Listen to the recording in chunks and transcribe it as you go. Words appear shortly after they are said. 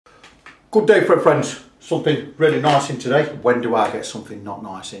Good day for it, friends. Something really nice in today. When do I get something not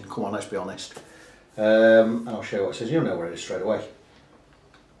nice in? Come on, let's be honest. And I'll show you what it says. You'll know where it is straight away.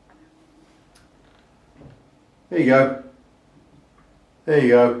 There you go. There you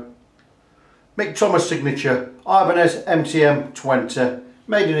go. Mick Thompson Signature. Ibanez MTM20.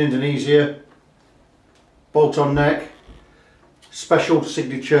 Made in Indonesia. Bolt-on neck. Special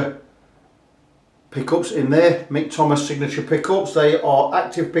signature pickups in there. Mick Thompson Signature pickups. They are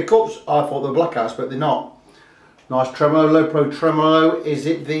active pickups. I thought they were black ass, but they're not. Nice tremolo, low pro tremolo. Is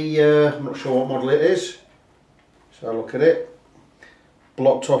it the, I'm not sure what model it is. So look at it.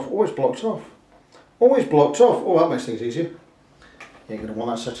 Blocked off, always blocked off. Always blocked off. Oh, that makes things easier. You ain't going to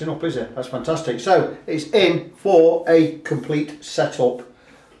want that setting up, is it? That's fantastic. So it's in for a complete setup.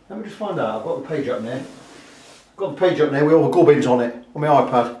 Let me just find out. I've got the page up there. I've got the page up there with all the gubbins on it on my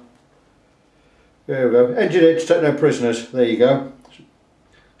iPad. There we go. Engineered to take no prisoners. There you go.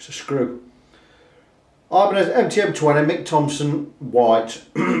 It's a screw. Ibanez MTM20 Mick Thompson white.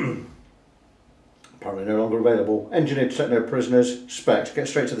 Apparently no longer available. Engineered to take no prisoners. Specs. Get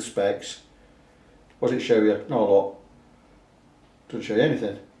straight to the specs. What does it show you? Not a lot. Doesn't show you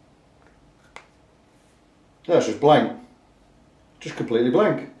anything. No, it's just blank. Just completely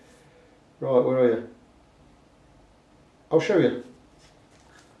blank. Right, where are you? I'll show you.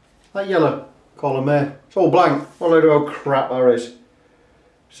 That yellow column there. It's all blank. What a load of old crap there is.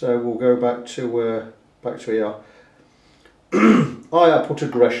 So we'll go back to here. I put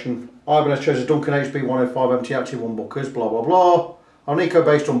aggression. Ibanez chose a Duncan HB 105 MT Active humbuckers. Blah blah blah. Alnico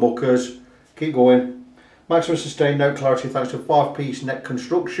based humbuckers. Keep going. Maximum sustained note clarity thanks to a 5-piece neck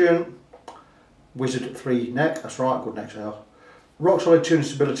construction. Wizard 3 neck. That's right. Good necks they are. Rock solid tuning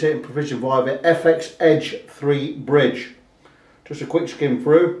stability and provision via the FX Edge 3 bridge. Just a quick skim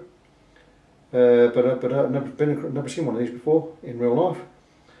through. But I've never seen one of these before in real life.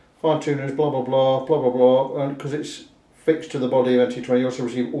 Fine tuners, blah blah blah, blah blah blah, and because it's fixed to the body of MT20, you also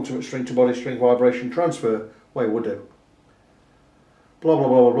receive ultimate string to body string vibration transfer. Well, you would do. Blah blah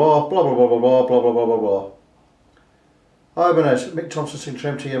blah blah blah blah blah blah blah blah blah blah blah blah. Ibanez Mick Thompson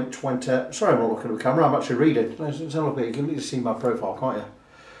Signature MTM20. Sorry, I'm not looking at the camera. I'm actually reading. Let's have a look at it. You can at least see my profile, can't you?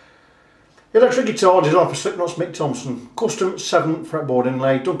 Electric guitar designed for Slipknot's Mick Thompson. Custom 7 fretboard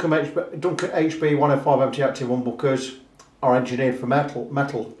inlay. Duncan HB 105 MT Active humbuckers are engineered for metal.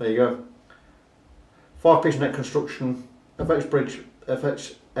 There you go. 5-piece neck construction.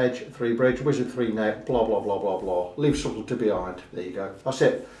 FX Edge 3 bridge. Wizard 3 neck. Blah blah blah blah blah. Leave something to behind. There you go. That's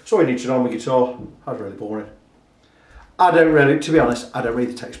it. That's all you need to know on the guitar. That's really boring. To be honest, I don't read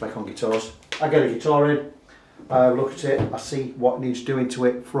the tech spec on guitars. I get a guitar in, I look at it, I see what needs doing to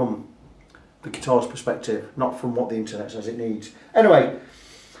it from the guitar's perspective, not from what the internet says it needs. Anyway,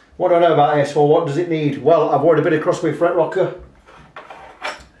 what do I know about AS4? What does it need? Well, I've already been across with fret rocker.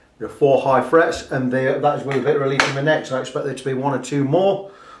 There are 4 high frets, and that is with a bit of relief in the neck, so I expect there to be 1 or 2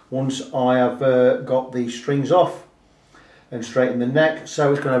 more once I have got the strings off and straighten the neck.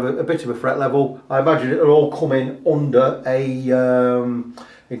 So it's going to have a bit of a fret level. I imagine it'll all come in under a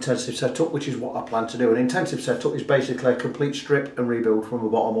intensive setup, which is what I plan to do. An intensive setup is basically a complete strip and rebuild from the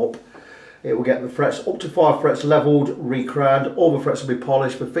bottom up. It will get the frets up to 5 frets leveled, recrowned, all the frets will be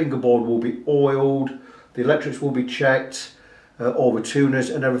polished, the fingerboard will be oiled, the electrics will be checked, all the tuners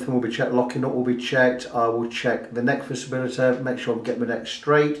and everything will be checked, locking up will be checked. I will check the neck for stability, make sure I'm getting the neck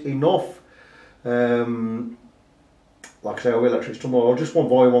straight enough. Like I say, all the electrics tomorrow, just one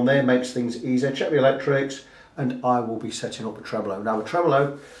volume on there makes things easier. Check the electrics, and I will be setting up a tremolo. Now the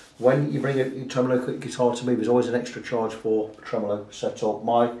tremolo, when you bring a tremolo guitar to me, there's always an extra charge for the tremolo setup.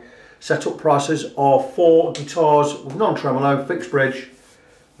 My setup prices are for guitars with non-tremolo, fixed bridge.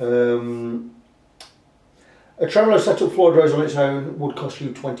 A tremolo setup floor rose on its own would cost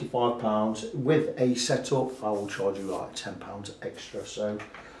you £25. With a setup, I will charge you like £10 extra. So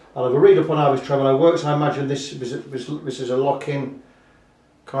I'll have a read up on how this tremolo works. I imagine this is a lock-in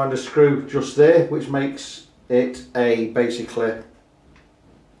kind of screw just there, which makes it basically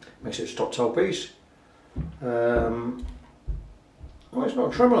makes it a stop tail piece. Oh, it's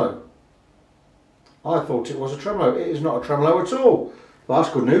not a tremolo. I thought it was a tremolo. It is not a tremolo at all. Well,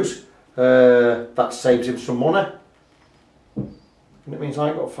 that's good news. That saves him some money. And it means I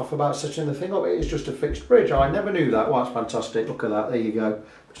ain't got to faff about setting the thing up. It is just a fixed bridge. I never knew that. Well, that's fantastic. Look at that. There you go.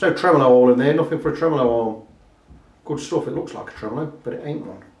 There's no tremolo hole in there. Nothing for a tremolo arm. Good stuff. It looks like a tremolo, but it ain't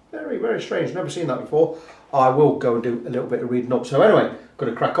one. Very, very strange. Never seen that before. I will go and do a little bit of reading up. So anyway,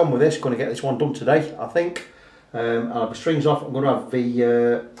 going to crack on with this. Going to get this one done today, I think. I'll have the strings off. I'm going to have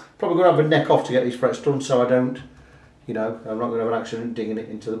the probably going to have the neck off to get these frets done, so I don't, you know, I'm not going to have an accident digging it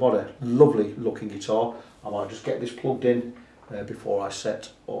into the body. Lovely looking guitar. I might just get this plugged in before I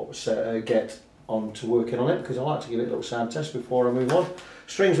get on to working on it, because I like to give it a little sound test before I move on.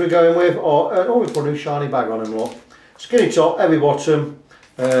 Strings we're going with are, we put a new shiny bag on them, look. Skinny top, heavy bottom.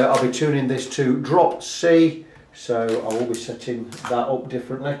 I'll be tuning this to drop C, so I will be setting that up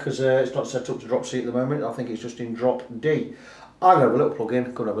differently, because it's not set up to drop C at the moment. I think it's just in drop D. I'm going to have a little plug in,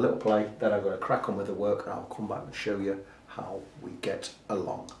 going to have a little play, then I'm going to crack on with the work, and I'll come back and show you how we get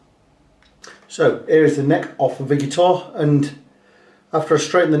along. So here is the neck off of the guitar, and after I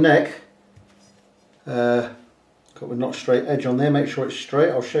straighten the neck, got the not straight edge on there, make sure it's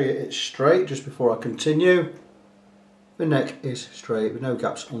straight. I'll show you it's straight just before I continue. The neck is straight with no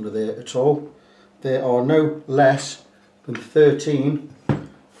gaps under there at all. There are no less than 13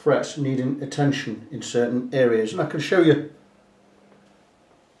 frets needing attention in certain areas, and I can show you.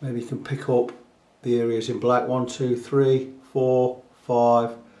 Maybe you can pick up the areas in black. 1, 2, 3, 4,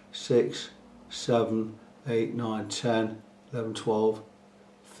 5, 6, 7, 8, 9, 10, 11, 12,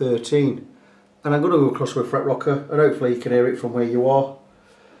 13. And I'm going to go across with a fret rocker, and hopefully you can hear it from where you are.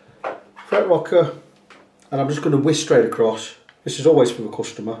 Fret rocker, and I'm just going to whisk straight across. This is always for the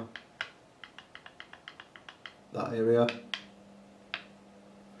customer. That area.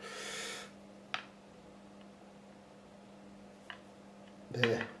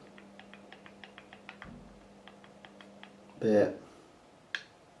 There. There.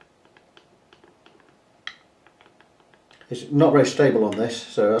 It's not very stable on this,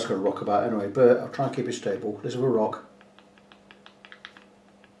 so that's going to rock about anyway, but I'll try and keep it stable. This will rock.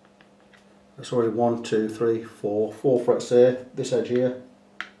 That's already 1, 2, 3, 4 frets there, this edge here.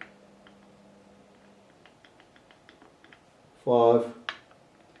 5,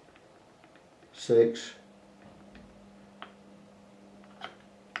 6,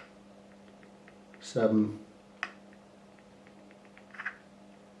 7,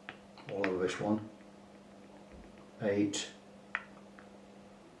 all over this one. 8,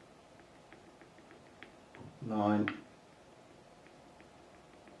 9,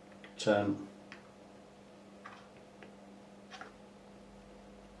 10,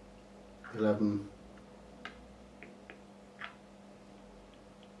 11,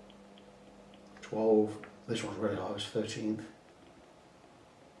 12, this one's really high, it's 13th.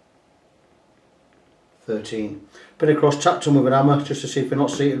 13. Pin across, tapped them with an hammer just to see if they're not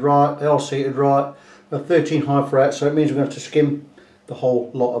seated right. They are seated right. There are 13 high frets, so it means we're going to have to skim the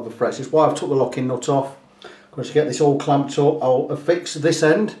whole lot of the frets. It's why I've took the locking nut off. I'm going to get this all clamped up. I'll affix this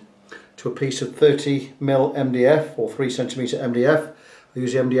end to a piece of 30mm MDF or 3cm MDF. I'll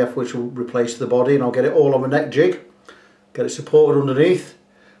use the MDF which will replace the body, and I'll get it all on a neck jig, get it supported underneath,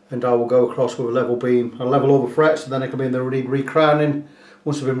 and I will go across with a level beam. I'll level all the frets, and then it can be in the re-crowning.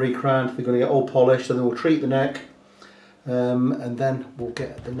 Once they've been re-crowned, they're going to get all polished, and then we'll treat the neck, and then we'll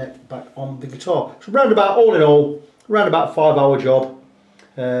get the neck back on the guitar. So round about, all in all, around about 5-hour job.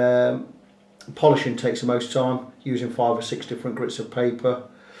 Polishing takes the most time, using 5 or 6 different grits of paper,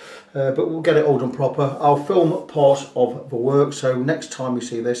 but we'll get it all done proper. I'll film parts of the work, so next time you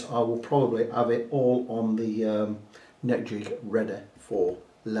see this I will probably have it all on the neck jig ready for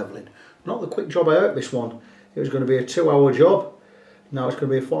levelling. Not the quick job I hoped this one. It was going to be a 2-hour job. Now it's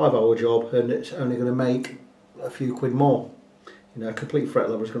going to be a 5-hour job, and it's only going to make a few quid more. You know, a complete fret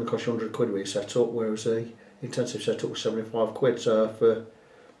level is going to cost you 100 quid with your setup, whereas the intensive setup was 75 quid. So for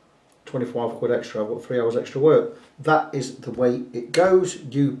 25 quid extra, I've got 3 hours extra work. That is the way it goes.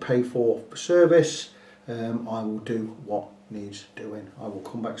 You pay for service. I will do what needs doing. I will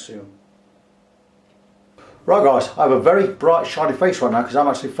come back soon. Right guys, I have a very bright shiny face right now because I'm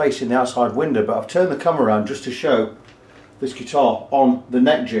actually facing the outside window, but I've turned the camera around just to show this guitar on the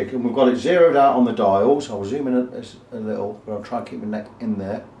neck jig, and we've got it zeroed out on the dials. I'll zoom in a little, but I'll try and keep my neck in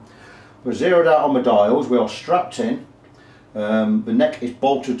there. We're zeroed out on the dials, we are strapped in. The neck is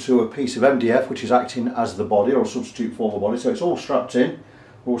bolted to a piece of MDF which is acting as the body, or a substitute for the body, so it's all strapped in.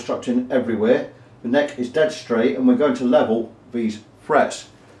 We're all strapped in everywhere. The neck is dead straight, and we're going to level these frets.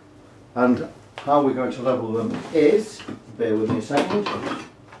 And how we're going to level them is, bear with me a second.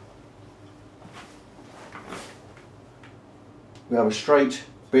 We have a straight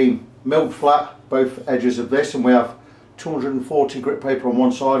beam milled flat, both edges of this, and we have 240 grit paper on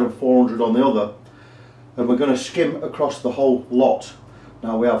one side and 400 on the other. And we're going to skim across the whole lot.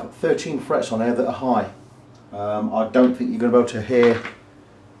 Now we have 13 frets on here that are high. I don't think you're going to be able to hear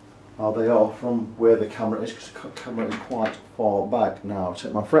how they are from where the camera is, because the camera is quite far back. Now I'll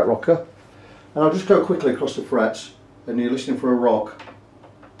take my fret rocker, and I'll just go quickly across the frets, and you're listening for a rock.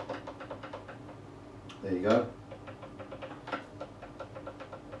 There you go.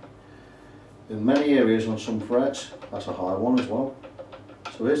 In many areas on some frets, that's a high one as well.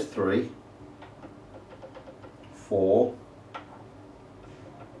 So here's 3, 4,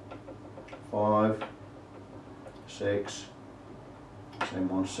 5, 6, same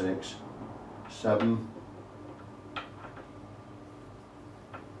one, 6, 7,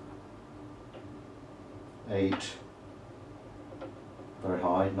 8, very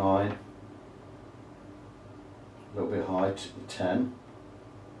high, 9, a little bit high, 10,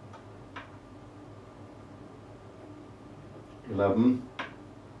 11,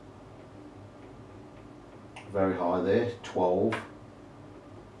 very high there, 12,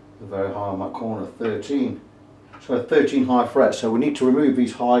 very high on that corner, 13. So 13 high frets, so we need to remove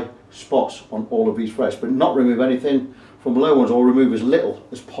these high spots on all of these frets, but not remove anything from low ones, or remove as little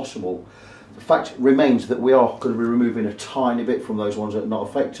as possible. The fact remains that we are going to be removing a tiny bit from those ones that are not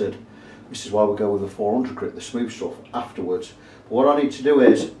affected. This is why we go with the 400 grit, the smooth stuff, afterwards. But what I need to do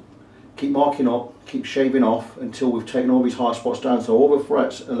is keep marking up, keep shaving off until we've taken all these high spots down, so all the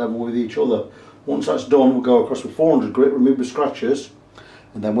frets are level with each other. Once that's done, we'll go across with 400 grit, remove the scratches,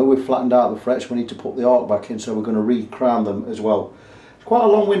 and then when we've flattened out the frets, we need to put the arc back in, so we're going to re-crown them as well. It's quite a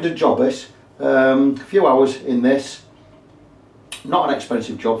long-winded job, this. A few hours in this. Not an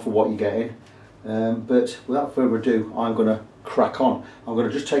expensive job for what you're getting, but without further ado, I'm going to crack on. I'm going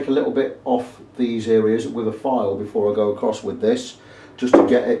to just take a little bit off these areas with a file before I go across with this, just to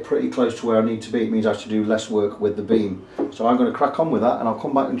get it pretty close to where I need to be. It means I have to do less work with the beam. So I'm going to crack on with that, and I'll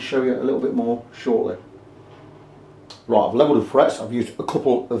come back and show you a little bit more shortly. Right, I've leveled the frets. I've used a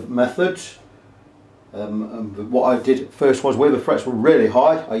couple of methods. And what I did first was, where the frets were really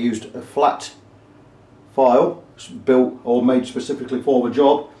high, I used a flat file built or made specifically for the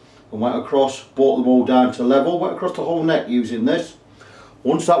job, and went across, brought them all down to level, went across the whole neck using this.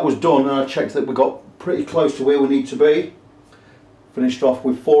 Once that was done and I checked that we got pretty close to where we need to be, finished off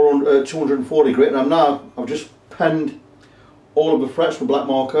with 240 grit, and I've just penned all of the frets with black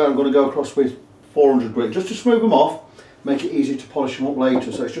marker. I'm going to go across with 400 grit just to smooth them off, make it easy to polish them up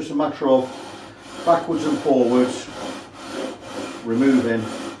later. So it's just a matter of backwards and forwards, removing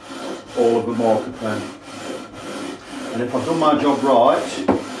all of the marker pen. And if I've done my job right,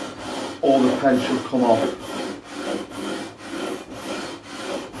 all the pen should come off.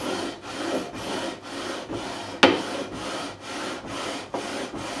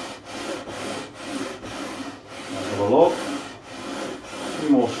 Let's have a look. A few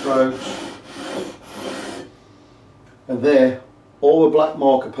more strokes. And there, all the black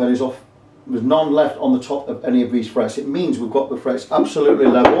marker pen is off. There's none left on the top of any of these frets. It means we've got the frets absolutely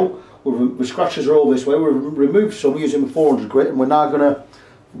level. The scratches are all this way. We've removed some using the 400 grit, and we're now going to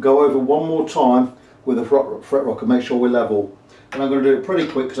go over one more time with a fret rock and make sure we're level. And I'm going to do it pretty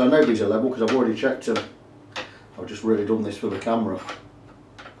quick because I know these are level because I've already checked them. I've just really done this for the camera.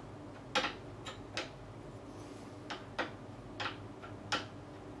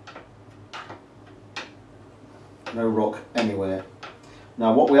 No rock anywhere.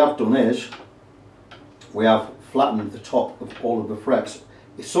 Now what we have done is we have flattened the top of all of the frets.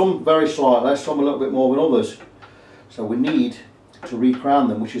 Some very slightly, some a little bit more than others. So we need to re-crown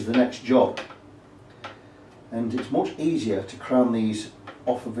them, which is the next job. And it's much easier to crown these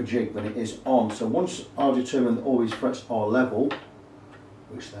off of a jig than it is on. So once I determine that all these frets are level,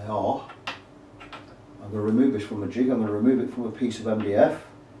 which they are, I'm going to remove this from the jig. I'm going to remove it from a piece of MDF.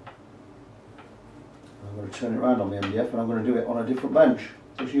 I'm going to turn it around on the MDF, and I'm going to do it on a different bench.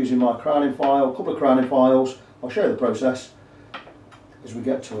 Just using my crowning file, a couple of crowning files. I'll show you the process as we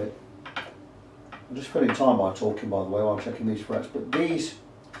get to it. I'm just filling time by talking, by the way, while I'm checking these frets, but these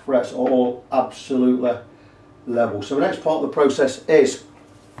frets are all absolutely level. So the next part of the process is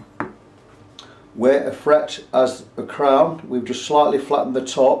where a fret has a crown, we've just slightly flattened the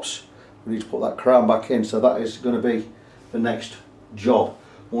tops. We need to put that crown back in, so that is going to be the next job.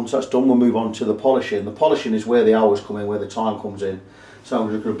 Once that's done, we'll move on to the polishing. The polishing is where the hours come in, where the time comes in. So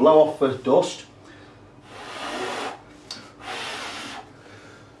I'm just going to blow off the dust.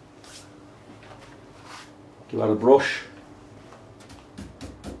 Give out a brush.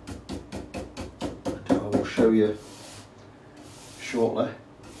 I will show you shortly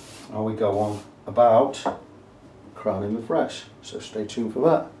how we go on about crowning the frets. So stay tuned for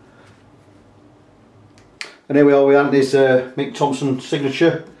that. And here we are with Ibanez Mick Thompson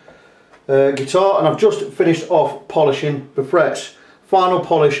Signature guitar, and I've just finished off polishing the frets. Final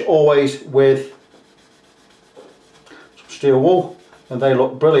polish always with some steel wool, and they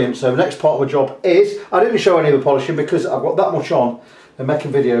look brilliant. So the next part of the job is, I didn't show any of the polishing because I've got that much on, and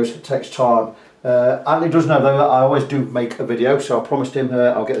making videos takes time. Anthony does know though that I always do make a video, so I promised him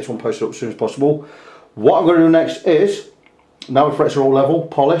I'll get this one posted up as soon as possible. What I'm going to do next is, now the frets are all level,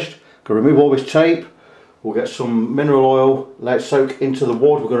 polished, going to remove all this tape. We'll get some mineral oil, let it soak into the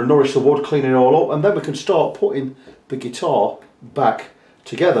wood. We're going to nourish the wood, clean it all up, and then we can start putting the guitar back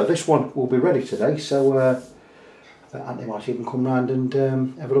together. This one will be ready today, so Anthony might even come round and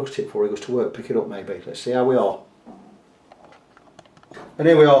have a look at it before he goes to work, pick it up maybe. Let's see how we are. And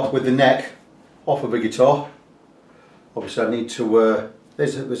here we are with the neck off of the guitar. Obviously I need to,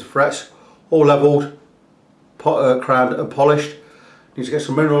 there's the frets, all levelled, crowned and polished. Need to get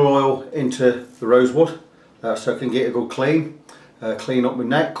some mineral oil into the rosewood so I can get a good clean up my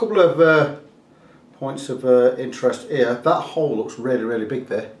neck. Couple of points of interest here. That hole looks really big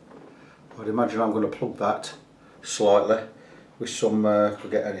there. I'd imagine I'm going to plug that slightly with some,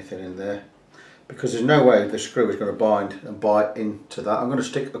 could get anything in there, because there's no way the screw is going to bind and bite into that. I'm going to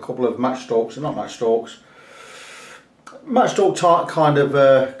stick a couple of matchstalks, matchstalk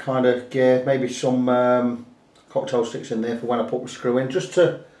type kind of gear, maybe some cocktail sticks in there for when I put the screw in, just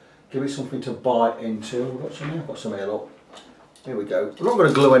to give it something to bite into. I've got some here, I've got some here, look. Here we go. I'm not going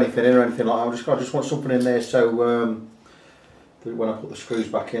to glue anything in or anything like that. I just want something in there so when I put the screws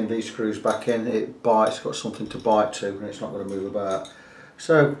back in, these screws back in, it bites, got something to bite to, and it's not going to move about.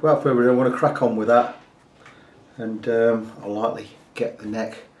 So without further ado, I'm going to crack on with that, and I'll likely get the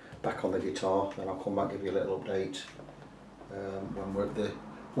neck back on the guitar, then I'll come back and give you a little update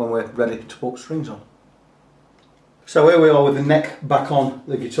when we're ready to put strings on. So here we are with the neck back on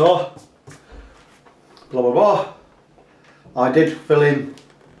the guitar. Blah blah blah. I did fill in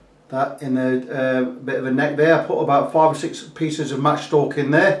that in a bit of a neck there. I put about 5 or 6 pieces of matchstalk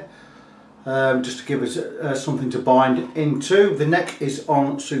in there, just to give us something to bind into. The neck is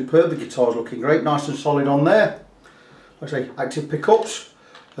on superb. The guitar's looking great, nice and solid on there. Like I say, active pickups.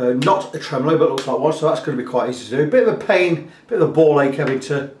 Not a tremolo, but looks like one, so that's going to be quite easy to do. Bit of a pain, bit of a ball ache having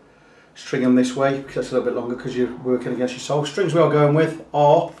to string them this way, because that's a little bit longer because you're working against yourself. Strings we are going with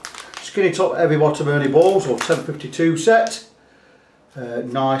are skinny top, heavy bottom Ernie balls, or 1052 set.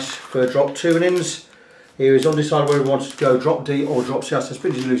 Nice for drop tunings. Here is undecided whether we want to go drop D or drop C. As the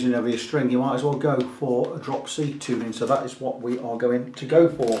spinning losing over your string, you might as well go for a drop C tuning. So that is what we are going to go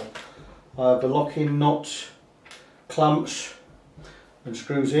for. The locking nuts, clamps and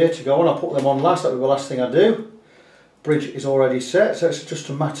screws here to go on. I'll put them on last, that'll be the last thing I do. Bridge is already set, so it's just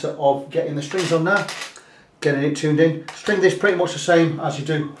a matter of getting the strings on now, getting it tuned in. String this pretty much the same as you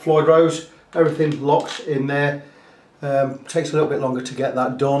do Floyd Rose. Everything locks in there. Takes a little bit longer to get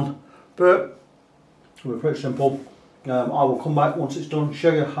that done, but we're pretty simple. I will come back once it's done,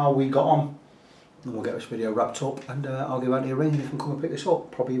 show you how we got on, and we'll get this video wrapped up, and I'll give Andy a ring and you can come and pick this up.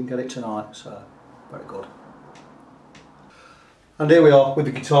 Probably even get it tonight, so very good. And here we are with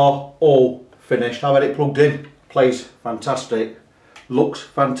the guitar all finished. I've had it plugged in, plays fantastic, looks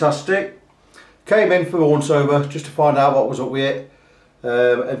fantastic. Came in for the once over just to find out what was up with it,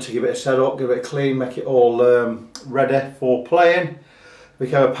 and to give it a set up, give it a clean, make it all ready for playing. It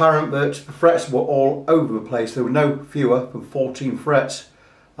became apparent that the frets were all over the place. There were no fewer than 14 frets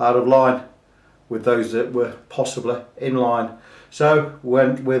out of line with those that were possibly in line. So we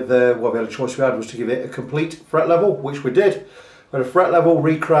went with, well, the only choice we had was to give it a complete fret level, which we did. We had a fret level,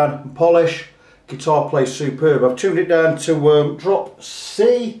 recrown and polish. Guitar plays superb. I've tuned it down to drop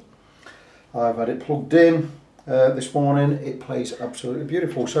C. I've had it plugged in this morning. It plays absolutely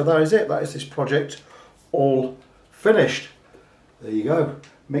beautiful. So that is it. That is this project all finished. There you go.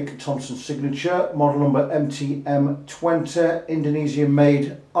 Mick Thompson Signature, model number MTM20, Indonesian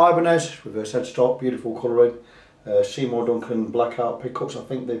made Ibanez, reverse headstock, beautiful colouring. Seymour Duncan blackout pickups. I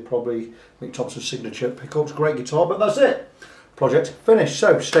think they're probably Mick Thompson Signature pickups. Great guitar, but that's it. Project finished.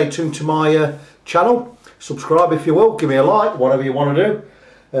 So stay tuned to my channel. Subscribe if you will. Give me a like, whatever you want to do.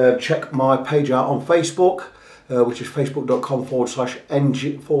 Check my page out on Facebook, which is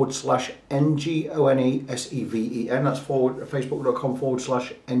facebook.com/NGONESEVEN. That's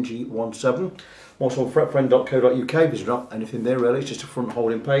facebook.com/NG17. I'm also on fretfriend.co.uk. There's not anything there really, it's just a front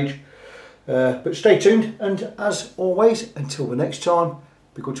holding page. But stay tuned, and as always, until the next time,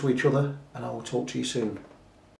 be good to each other, and I will talk to you soon.